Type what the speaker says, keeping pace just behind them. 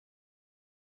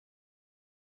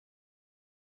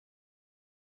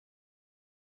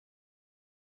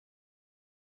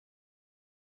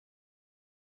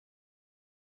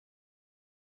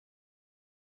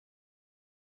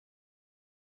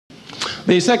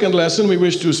The second lesson we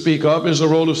wish to speak of is the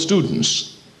role of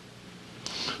students.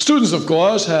 Students, of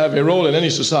course, have a role in any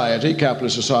society,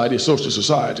 capitalist society, social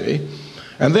society,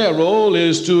 and their role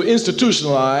is to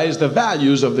institutionalize the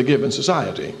values of the given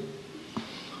society.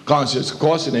 Of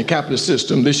course, in a capitalist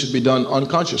system, this should be done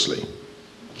unconsciously.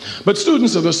 But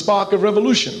students are the spark of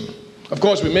revolution. Of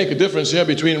course, we make a difference here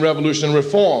between revolution and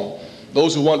reform.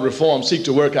 Those who want reform seek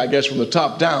to work, I guess, from the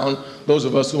top down. Those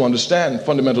of us who understand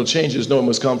fundamental changes know it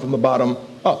must come from the bottom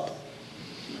up.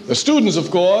 The students, of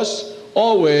course,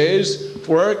 always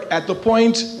work at the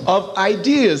point of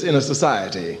ideas in a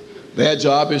society. Their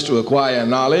job is to acquire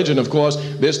knowledge, and of course,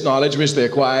 this knowledge which they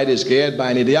acquired is geared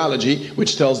by an ideology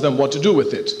which tells them what to do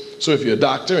with it. So if you're a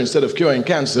doctor, instead of curing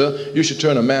cancer, you should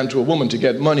turn a man to a woman to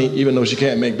get money, even though she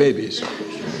can't make babies.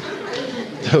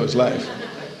 That was life.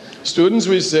 Students,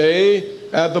 we say,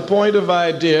 at the point of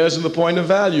ideas and the point of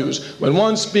values. When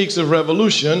one speaks of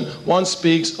revolution, one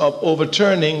speaks of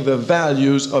overturning the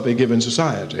values of a given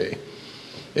society.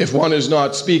 If one is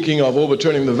not speaking of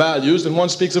overturning the values, then one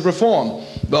speaks of reform.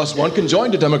 Thus, one can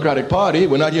join the Democratic Party.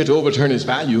 We're not here to overturn its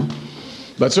value.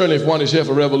 But certainly if one is here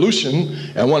for revolution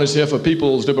and one is here for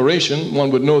people's liberation, one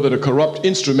would know that a corrupt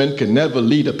instrument can never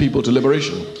lead a people to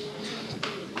liberation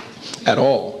at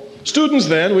all. Students,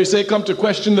 then, we say, come to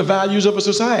question the values of a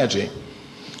society.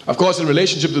 Of course, in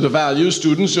relationship to the values,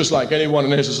 students, just like anyone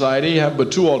in any society, have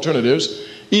but two alternatives.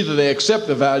 Either they accept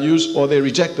the values or they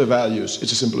reject the values.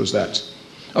 It's as simple as that.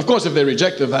 Of course, if they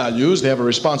reject the values, they have a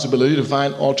responsibility to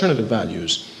find alternative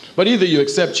values. But either you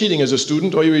accept cheating as a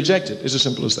student or you reject it. It's as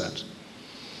simple as that.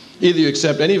 Either you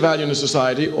accept any value in the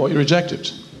society or you reject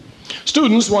it.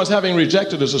 Students, once having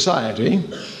rejected a society,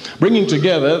 bringing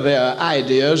together their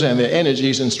ideas and their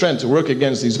energies and strength to work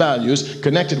against these values,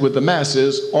 connected with the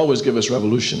masses, always give us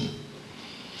revolution.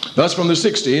 Thus, from the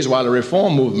 60s, while a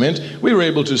reform movement, we were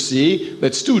able to see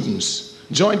that students,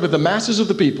 joined with the masses of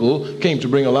the people, came to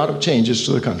bring a lot of changes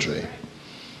to the country.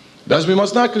 Thus, we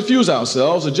must not confuse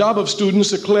ourselves. The job of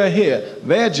students is clear here.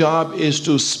 Their job is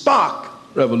to spark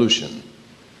revolution.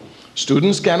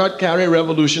 Students cannot carry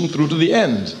revolution through to the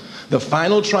end. The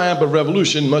final triumph of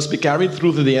revolution must be carried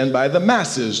through to the end by the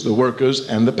masses, the workers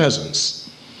and the peasants.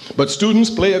 But students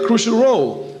play a crucial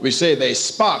role. We say they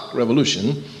spark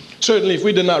revolution. Certainly, if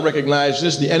we did not recognize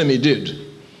this, the enemy did.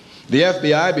 The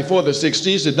FBI, before the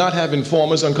 60s, did not have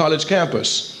informers on college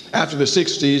campus. After the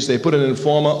 60s, they put an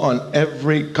informer on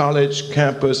every college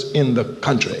campus in the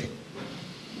country.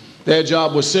 Their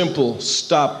job was simple: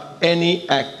 stop any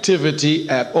activity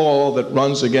at all that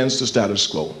runs against the status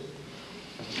quo.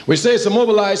 We say it's the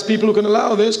mobilized people who can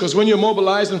allow this, because when you're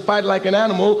mobilized and fight like an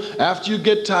animal, after you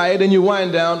get tired and you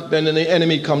wind down, then the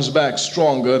enemy comes back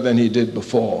stronger than he did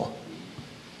before.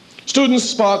 Students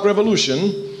spark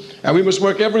revolution, and we must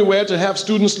work everywhere to have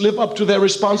students live up to their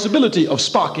responsibility of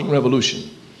sparking revolution.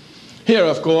 Here,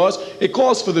 of course, it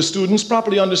calls for the students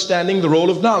properly understanding the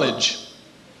role of knowledge.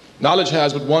 Knowledge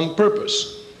has but one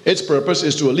purpose. Its purpose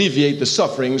is to alleviate the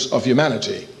sufferings of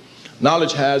humanity.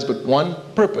 Knowledge has but one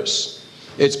purpose.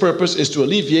 Its purpose is to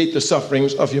alleviate the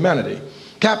sufferings of humanity.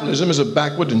 Capitalism is a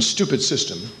backward and stupid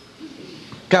system.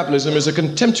 Capitalism is a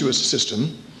contemptuous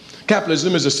system.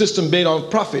 Capitalism is a system based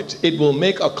on profit. It will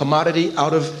make a commodity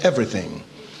out of everything.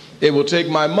 It will take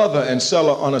my mother and sell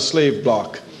her on a slave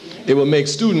block. It will make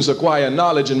students acquire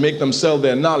knowledge and make them sell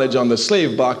their knowledge on the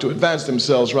slave block to advance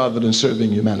themselves rather than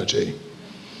serving humanity.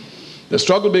 The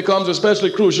struggle becomes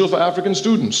especially crucial for African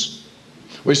students.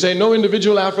 We say no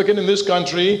individual African in this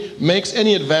country makes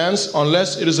any advance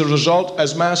unless it is a result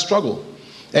as mass struggle.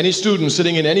 Any student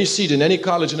sitting in any seat in any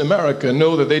college in America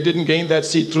know that they didn't gain that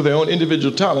seat through their own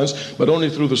individual talents, but only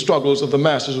through the struggles of the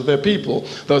masses of their people.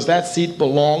 Thus, that seat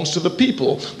belongs to the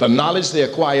people. The knowledge they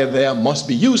acquire there must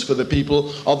be used for the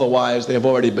people, otherwise they have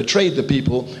already betrayed the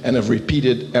people and have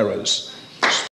repeated errors.